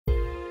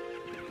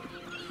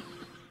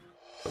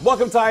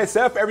Welcome to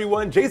ISF,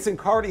 everyone. Jason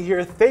Carter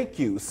here. Thank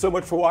you so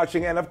much for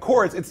watching. And of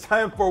course, it's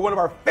time for one of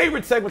our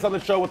favorite segments on the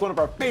show with one of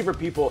our favorite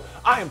people.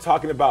 I am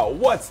talking about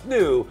What's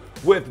New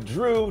with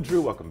Drew.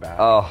 Drew, welcome back.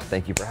 Oh,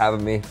 thank you for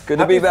having me. Good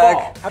to be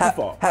back. Happy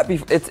fall.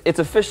 It's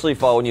officially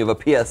fall when you have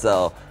a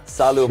PSL.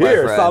 Salud, my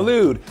Cheers, friend.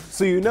 salud.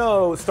 So you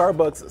know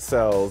Starbucks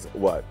sells,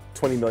 what,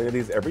 20 million of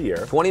these every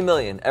year? 20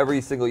 million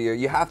every single year.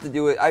 You have to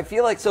do it. I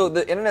feel like, so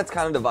the internet's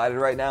kind of divided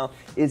right now.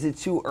 Is it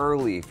too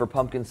early for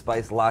pumpkin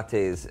spice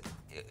lattes?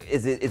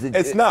 Is it?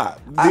 It's not.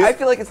 I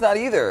feel like it's not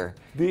either.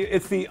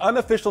 It's the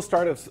unofficial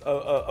start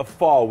of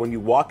fall when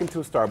you walk into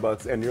a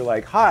Starbucks and you're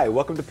like, "Hi,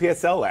 welcome to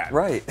PSL land."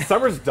 Right.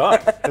 Summer's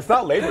done. It's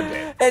not Labor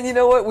Day. And you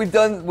know what? We've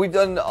done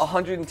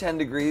 110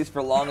 degrees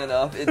for long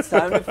enough. It's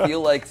time to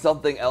feel like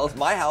something else.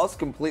 My house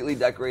completely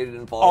decorated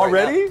in fall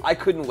already. Right now. I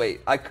couldn't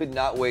wait. I could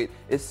not wait.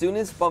 As soon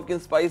as pumpkin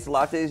spice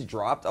lattes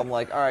dropped, I'm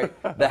like, all right,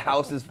 the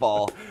house is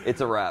fall. It's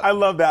a wrap. I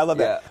love that. I love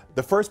that.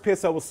 The first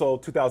PSL was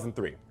sold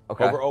 2003.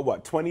 Okay. Over,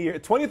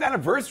 20th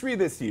anniversary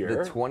this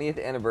year. The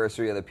 20th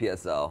anniversary of the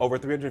PSL. Over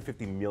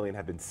 350 million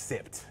have been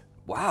sipped.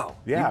 Wow.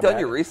 Yeah, You've done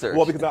your research.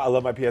 Well, because I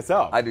love my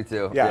PSL. I do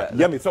too. Yeah.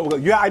 Yummy. So,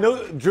 yeah, I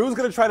know Drew's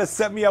going to try to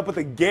set me up with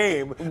a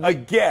game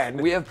again.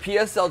 We have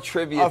PSL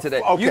trivia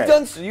today.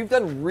 Okay. You've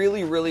done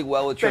really, really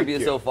well with trivia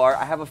so far.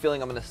 I have a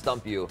feeling I'm going to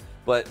stump you.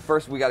 But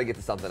first, we got to get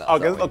to something else.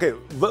 Okay.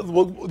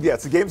 Well,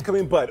 yes, the game's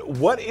coming. But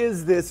what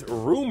is this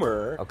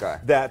rumor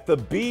that the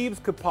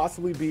Biebs could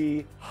possibly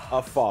be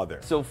a father?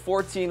 So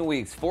 14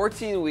 weeks.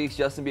 14 weeks.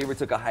 Justin Bieber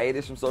took a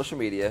hiatus from social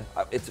media.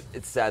 It's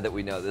sad that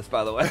we know this,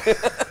 by the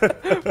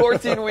way.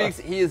 14 weeks.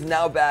 He is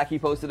now back. He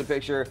posted a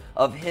picture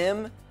of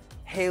him,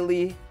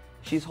 Haley.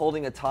 She's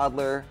holding a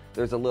toddler.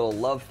 There's a little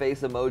love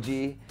face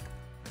emoji.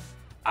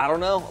 I don't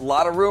know. A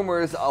lot of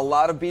rumors. A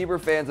lot of Bieber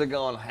fans are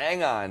going,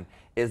 hang on.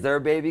 Is there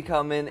a baby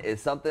coming?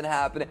 Is something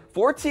happening?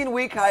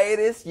 14-week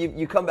hiatus.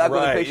 You come back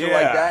with a picture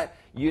like that.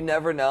 You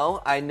never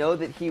know. I know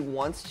that he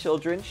wants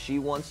children. She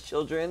wants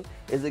children.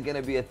 Is it going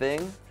to be a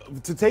thing?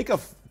 To take a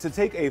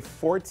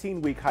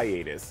 14-week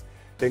hiatus,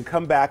 then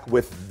come back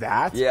with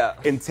that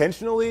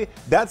intentionally,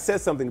 that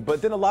says something.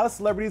 But then a lot of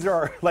celebrities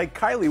are like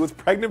Kylie was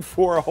pregnant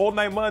for a whole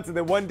 9 months, and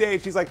then one day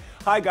she's like,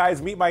 "Hi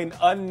guys, meet my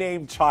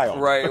unnamed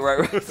child." Right.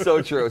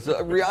 So true.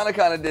 So Rihanna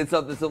kind of did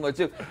something similar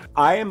too.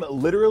 I am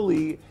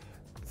literally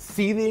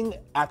seething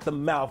at the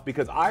mouth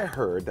because I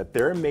heard that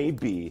there may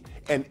be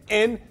an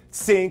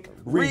NSYNC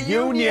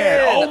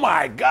reunion. Oh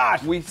my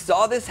gosh. We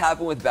saw this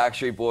happen with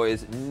Backstreet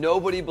Boys.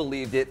 Nobody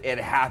believed it. It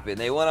happened.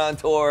 They went on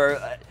tour.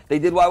 They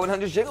did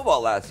Y100 Jingle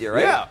Ball last year,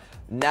 right? Yeah.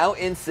 Now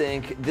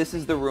NSYNC, this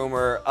is the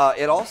rumor.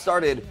 It all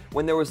started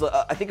when there was,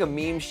 I think, a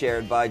meme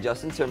shared by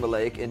Justin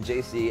Timberlake and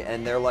JC,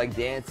 and they're like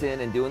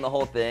dancing and doing the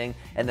whole thing.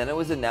 And then it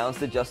was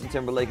announced that Justin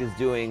Timberlake is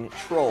doing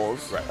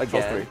Trolls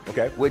again.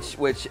 Trolls 3,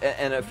 which,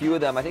 and a few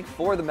of them, I think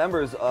 4 of the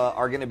members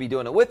are going to be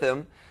doing it with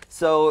him.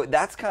 So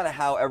that's kind of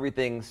how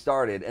everything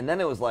started. And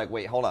then it was like,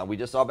 wait, hold on. We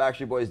just saw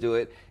Backstreet Boys do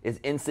it. Is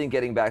NSYNC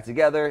getting back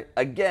together?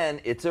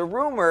 Again, it's a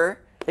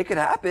rumor. It could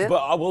happen.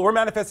 But well, we're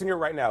manifesting it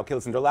right now. Okay,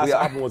 listen, their last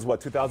album was what,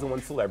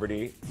 2001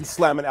 Celebrity,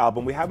 Slammin'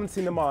 album. We haven't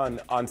seen them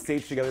on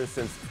stage together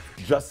since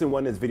Justin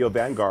won his Video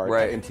Vanguard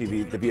at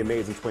MTV, the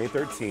VMAs in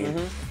 2013.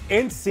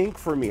 NSYNC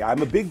for me,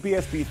 I'm a big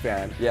BSB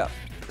fan. Yeah.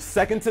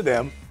 Second to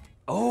them.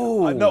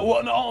 Oh.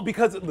 No,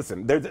 because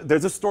listen,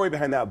 there's a story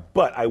behind that,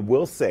 but I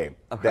will say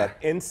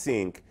that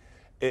NSYNC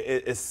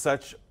is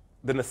such,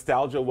 the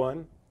nostalgia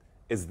one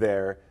is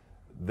there.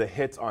 The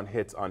hits on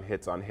hits on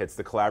hits on hits,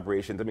 the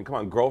collaborations. I mean, come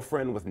on,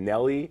 Girlfriend with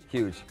Nelly.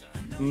 Huge.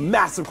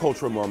 Massive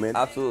cultural moment.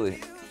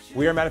 Absolutely.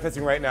 We are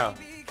manifesting right now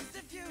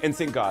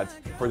NSYNC gods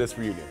for this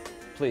reunion.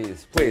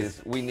 Please.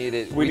 We need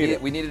it. We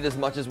need it as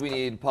much as we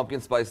need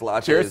pumpkin spice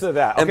lattes. Cheers to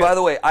that. And by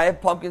the way, I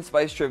have pumpkin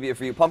spice trivia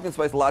for you, pumpkin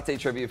spice latte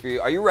trivia for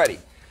you. Are you ready?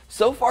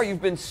 So far,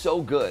 you've been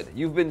so good.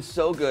 You've been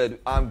so good.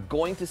 I'm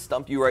going to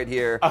stump you right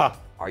here.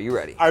 Are you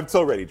ready? I'm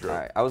so ready, Drew. All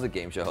right. I was a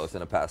game show host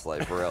in a past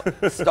life, for real.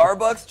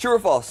 Starbucks, true or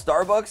false?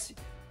 Starbucks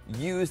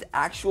used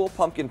actual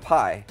pumpkin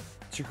pie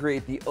to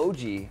create the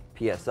OG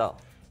PSL.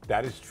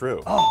 That is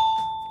true.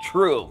 Oh,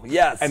 true.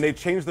 Yes. And they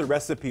changed the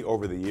recipe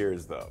over the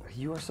years, though.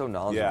 You are so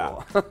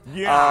knowledgeable.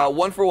 Yeah.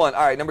 1 for 1.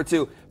 All right, number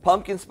 2.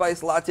 Pumpkin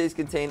spice lattes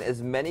contain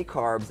as many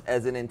carbs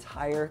as an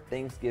entire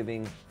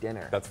Thanksgiving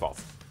dinner. That's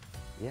false.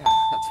 Yeah,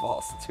 that's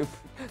false.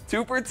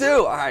 Two for 2.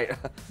 All right,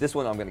 this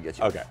one I'm gonna get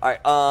you. Okay. All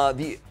right,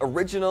 the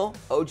original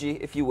OG,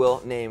 if you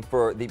will, name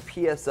for the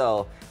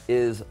PSL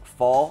is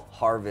Fall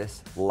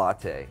Harvest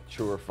Latte.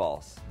 True or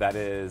false? That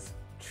is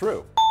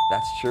true.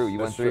 That's true. You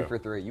went 3 for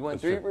 3. You went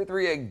 3 for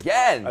 3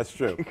 again. That's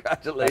true.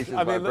 Congratulations,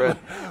 my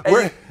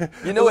friend.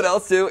 You know what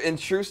else too? In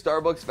true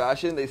Starbucks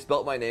fashion, they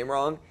spelt my name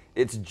wrong.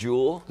 It's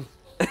Jewel.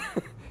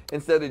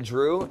 instead of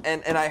Drew.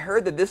 And I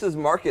heard that this is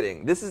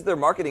marketing. This is their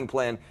marketing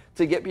plan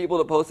to get people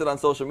to post it on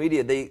social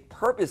media. They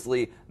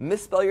purposely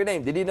misspell your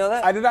name. Did you know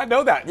that? I did not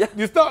know that. Yeah.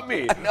 You stumped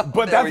me.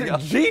 But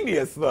that's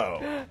genius,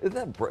 though.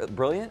 Isn't that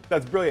brilliant?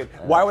 That's brilliant.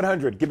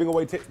 Y100, giving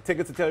away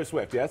tickets to Taylor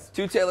Swift, yes?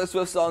 2 Taylor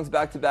Swift songs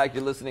back to back.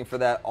 You're listening for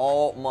that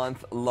all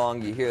month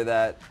long. You hear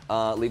that?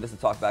 Leave us a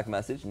talkback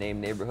message, name,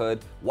 neighborhood,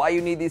 why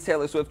you need these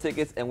Taylor Swift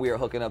tickets, and we are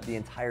hooking up the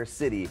entire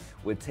city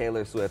with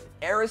Taylor Swift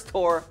Eras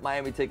Tour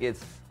Miami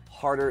tickets.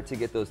 Harder to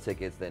get those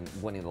tickets than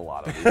winning the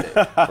lotto these days.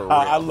 For real.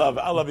 I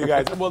love you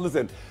guys. Well,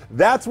 listen,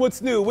 that's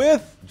what's new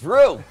with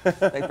Drew.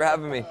 Thanks for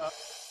having me.